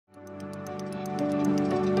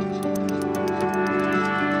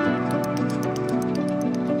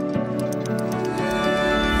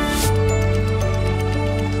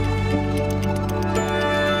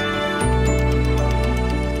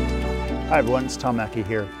Hi everyone, it's Tom Mackie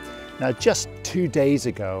here. Now just 2 days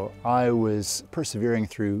ago, I was persevering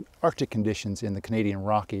through Arctic conditions in the Canadian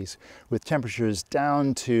Rockies with temperatures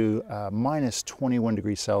down to minus 21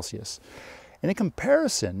 degrees Celsius. And in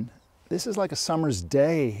comparison, this is like a summer's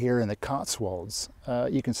day here in the Cotswolds.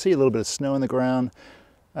 You can see a little bit of snow on the ground.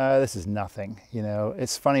 This is nothing, you know.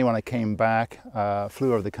 It's funny, when I came back,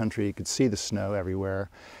 flew over the country, you could see the snow everywhere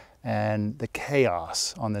and the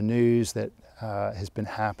chaos on the news that has been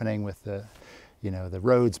happening with the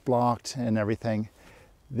roads blocked and everything.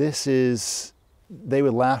 They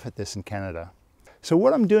would laugh at this in Canada. So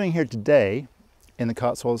what I'm doing here today in the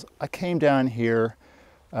Cotswolds, I came down here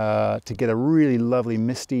to get a really lovely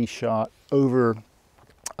misty shot over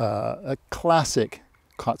a classic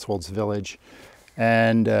Cotswolds village,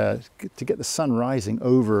 and to get the sun rising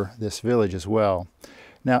over this village as well.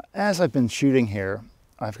 Now, as I've been shooting here,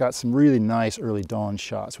 I've got some really nice early dawn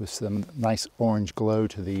shots with some nice orange glow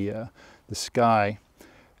to the sky.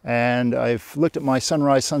 And I've looked at my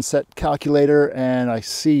sunrise sunset calculator, and I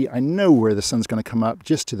know where the sun's going to come up,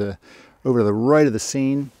 just over to the right of the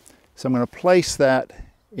scene. So I'm going to place that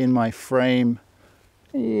in my frame.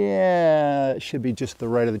 Yeah, it should be just to the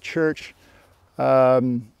right of the church.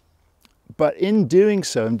 But in doing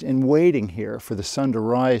so, in waiting here for the sun to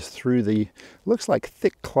rise through the, looks like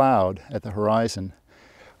thick cloud at the horizon,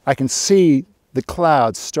 I can see the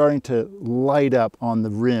clouds starting to light up on the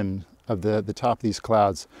rim of the top of these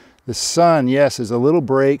clouds. The sun, yes, is a little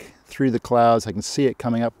break through the clouds. I can see it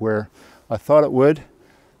coming up where I thought it would,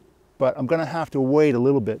 but I'm going to have to wait a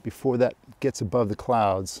little bit before that gets above the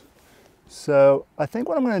clouds. So I think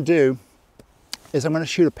what I'm going to do is I'm going to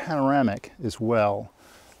shoot a panoramic as well.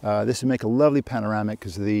 This would make a lovely panoramic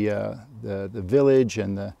because of the village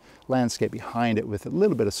and the landscape behind it with a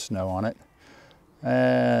little bit of snow on it.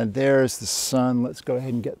 And there's the sun. Let's go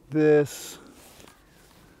ahead and get this.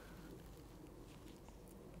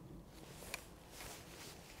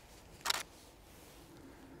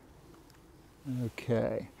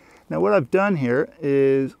 Okay. Now what I've done here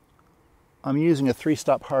is I'm using a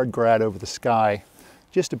 3-stop hard grad over the sky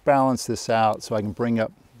just to balance this out so I can bring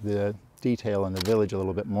up the detail in the village a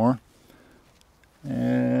little bit more.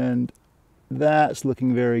 And that's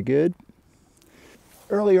looking very good.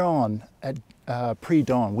 Earlier on at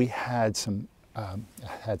pre-dawn, we had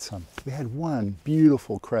one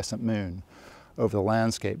beautiful crescent moon over the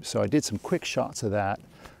landscape. So I did some quick shots of that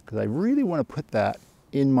because I really want to put that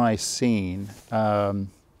in my scene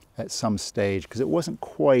at some stage, because it wasn't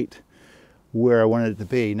quite where I wanted it to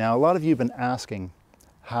be. Now, a lot of you have been asking,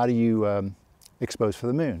 how do you expose for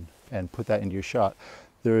the moon and put that into your shot?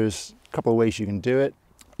 There's a couple of ways you can do it.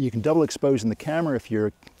 You can double expose in the camera if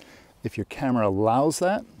your camera allows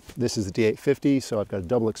that. This is the D850, so I've got a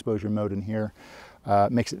double exposure mode in here.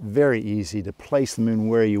 It makes it very easy to place the moon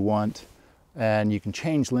where you want, and you can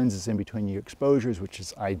change lenses in between your exposures, which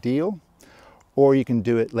is ideal, or you can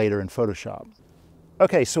do it later in Photoshop.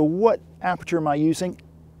 Okay, so what aperture am I using?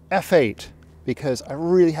 f8, because I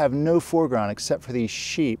really have no foreground except for these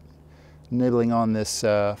sheep nibbling on this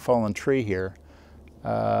fallen tree here.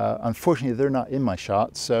 Unfortunately, they're not in my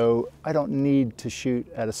shot, so I don't need to shoot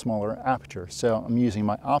at a smaller aperture. So I'm using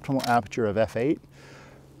my optimal aperture of f8.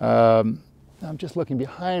 I'm just looking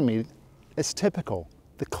behind me. It's typical.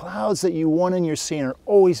 The clouds that you want in your scene are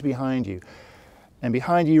always behind you. And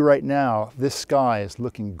behind you right now, this sky is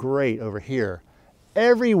looking great over here.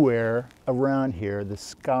 Everywhere around here, the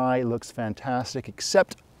sky looks fantastic,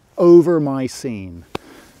 except over my scene.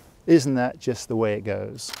 Isn't that just the way it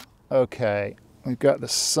goes? Okay. We've got the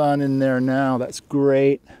sun in there now, that's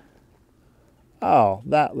great. Oh,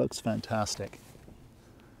 that looks fantastic.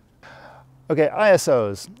 Okay,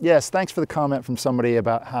 ISOs. Yes, thanks for the comment from somebody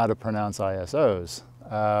about how to pronounce ISOs.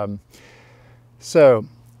 So,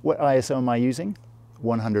 what ISO am I using?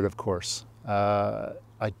 100, of course. I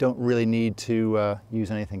don't really need to use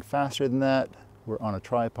anything faster than that. We're on a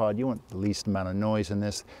tripod. You want the least amount of noise in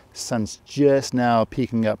this. The sun's just now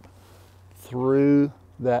peeking up through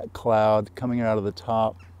that cloud coming out of the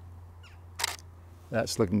top.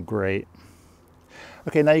 That's looking great.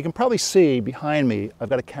 Okay, now you can probably see behind me, I've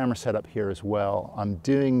got a camera set up here as well. I'm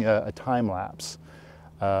doing a time lapse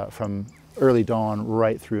from early dawn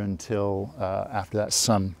right through until after that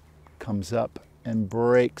sun comes up and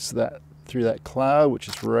breaks through that cloud, which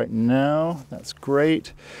is right now. That's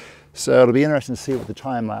great. So it'll be interesting to see what the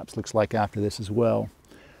time lapse looks like after this as well.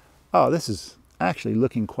 Oh, this is actually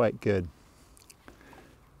looking quite good.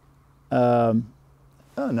 Oh,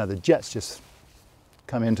 no, the jets just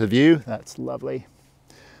come into view. That's lovely.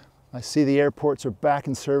 I see the airports are back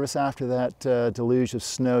in service after that deluge of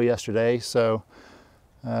snow yesterday, so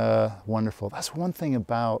Wonderful. That's one thing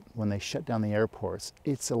about when they shut down the airports.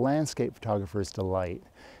 It's a landscape photographer's delight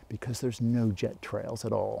because there's no jet trails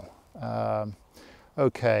at all.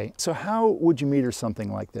 Okay, so how would you meter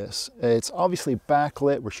something like this? It's obviously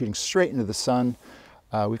backlit. We're shooting straight into the sun.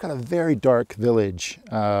 We've got a very dark village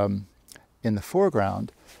in the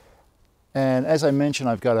foreground. And as I mentioned,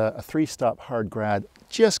 I've got a 3-stop hard grad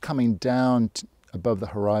just coming down above the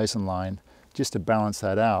horizon line just to balance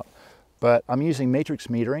that out. But I'm using matrix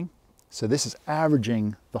metering, so this is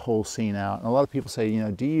averaging the whole scene out. And a lot of people say, you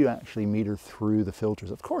know, do you actually meter through the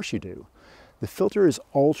filters? Of course you do. The filter is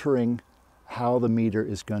altering how the meter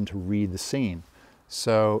is going to read the scene.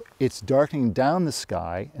 So it's darkening down the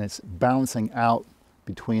sky and it's balancing out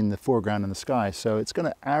between the foreground and the sky. So it's going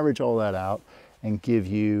to average all that out and give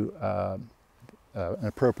you an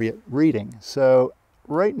appropriate reading. So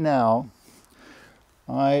right now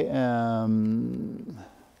I am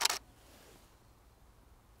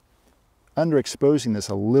underexposing this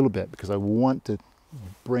a little bit because I want to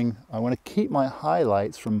keep my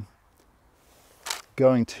highlights from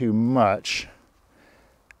going too much,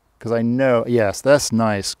 because I know, yes, that's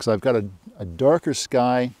nice, because I've got a darker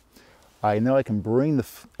sky. I know I can bring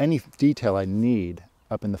any detail I need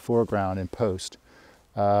up in the foreground in post.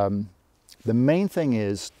 The main thing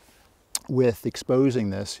is with exposing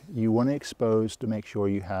this, you want to expose to make sure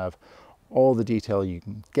you have all the detail you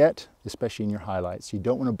can get, especially in your highlights. You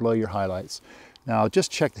don't want to blow your highlights. Now, just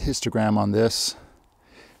check the histogram on this.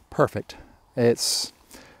 Perfect.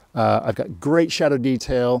 I've got great shadow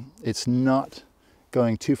detail. It's not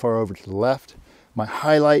going too far over to the left. My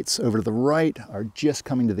highlights over to the right are just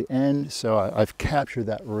coming to the end, so I've captured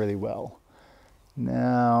that really well.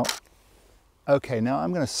 Now, okay, now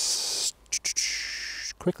I'm going to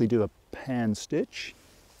quickly do a pan stitch.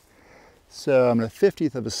 So I'm at a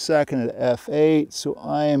 50th of a second at f8, so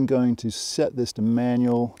I am going to set this to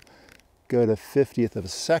manual, go to 50th of a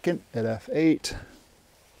second at f8,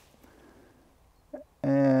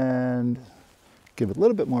 and give it a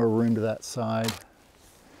little bit more room to that side.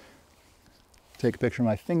 Take a picture of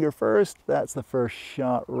my finger first. That's the first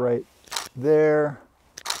shot right there,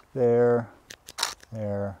 there,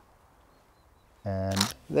 there,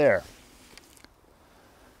 and there.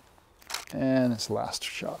 And this last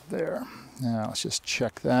shot there. Now let's just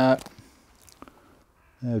check that.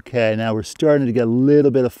 Okay, now we're starting to get a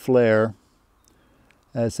little bit of flare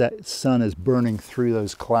as that sun is burning through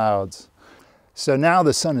those clouds. So now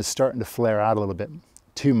the sun is starting to flare out a little bit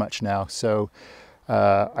too much now. So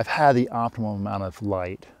I've had the optimal amount of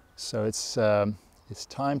light. So it's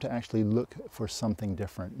time to actually look for something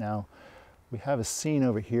different. Now we have a scene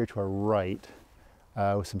over here to our right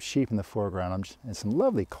with some sheep in the foreground and some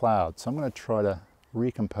lovely clouds. So I'm going to try to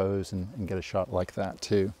recompose and get a shot like that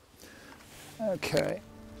too. Okay.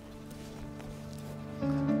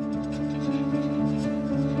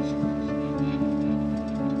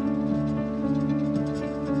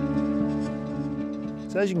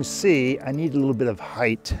 So as you can see, I need a little bit of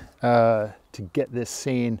height to get this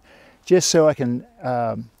scene, just so I can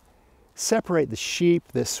separate the sheep,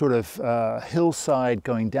 this sort of hillside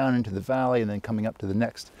going down into the valley and then coming up to the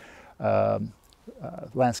next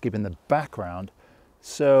landscape in the background.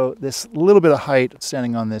 So this little bit of height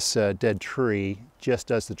standing on this dead tree just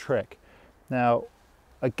does the trick. Now,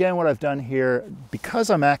 again, what I've done here, because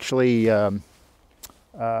I'm actually at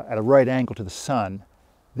a right angle to the sun,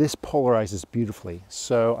 this polarizes beautifully.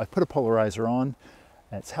 So I put a polarizer on,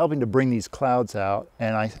 and it's helping to bring these clouds out,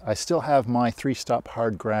 and I still have my 3-stop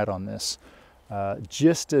hard grad on this,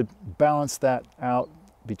 just to balance that out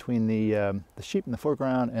between the sheep in the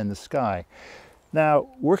foreground and the sky. Now,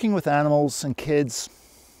 working with animals and kids,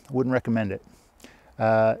 I wouldn't recommend it.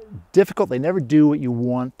 Difficult, they never do what you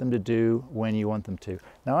want them to do when you want them to.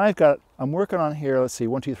 Now I'm working on here, let's see,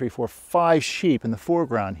 1, 2, 3, 4, 5 sheep in the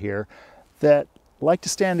foreground here that like to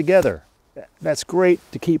stand together. That's great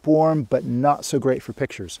to keep warm, but not so great for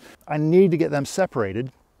pictures. I need to get them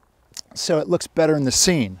separated so it looks better in the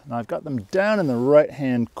scene. Now I've got them down in the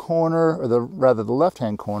right-hand corner, or rather the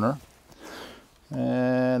left-hand corner,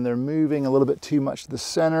 and they're moving a little bit too much to the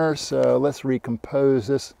center, so let's recompose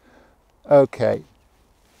this. Okay,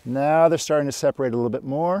 now they're starting to separate a little bit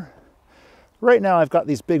more. Right now I've got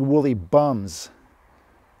these big woolly bums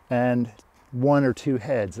and 1 or 2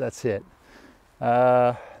 heads, that's it.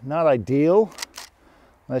 Not ideal.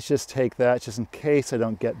 Let's just take that just in case I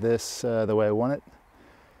don't get this the way I want it.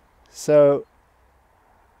 So,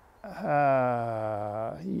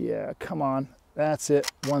 yeah, come on, that's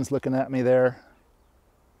it. One's looking at me there.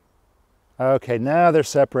 Okay, now they're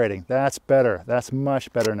separating. That's better. That's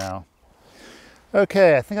much better now.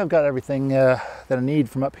 Okay, I think I've got everything that I need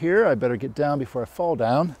from up here. I better get down before I fall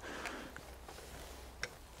down.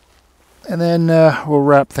 And then we'll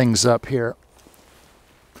wrap things up here.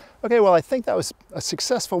 Okay, well, I think that was a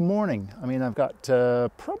successful morning. I mean, I've got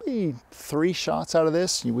probably 3 shots out of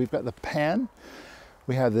this. We've got the pan.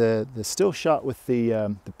 We have the still shot with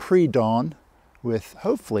the pre-dawn, with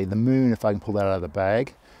hopefully the moon, if I can pull that out of the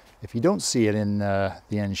bag. If you don't see it in the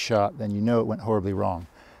end shot, then you know it went horribly wrong.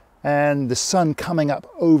 And the sun coming up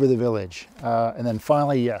over the village. And then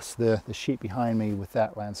finally, yes, the sheep behind me with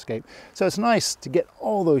that landscape. So it's nice to get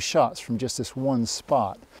all those shots from just this one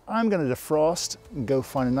spot. I'm going to defrost and go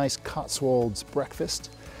find a nice Cotswolds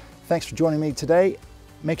breakfast. Thanks for joining me today.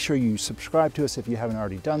 Make sure you subscribe to us if you haven't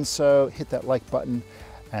already done so. Hit that like button,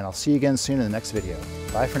 and I'll see you again soon in the next video.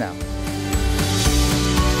 Bye for now.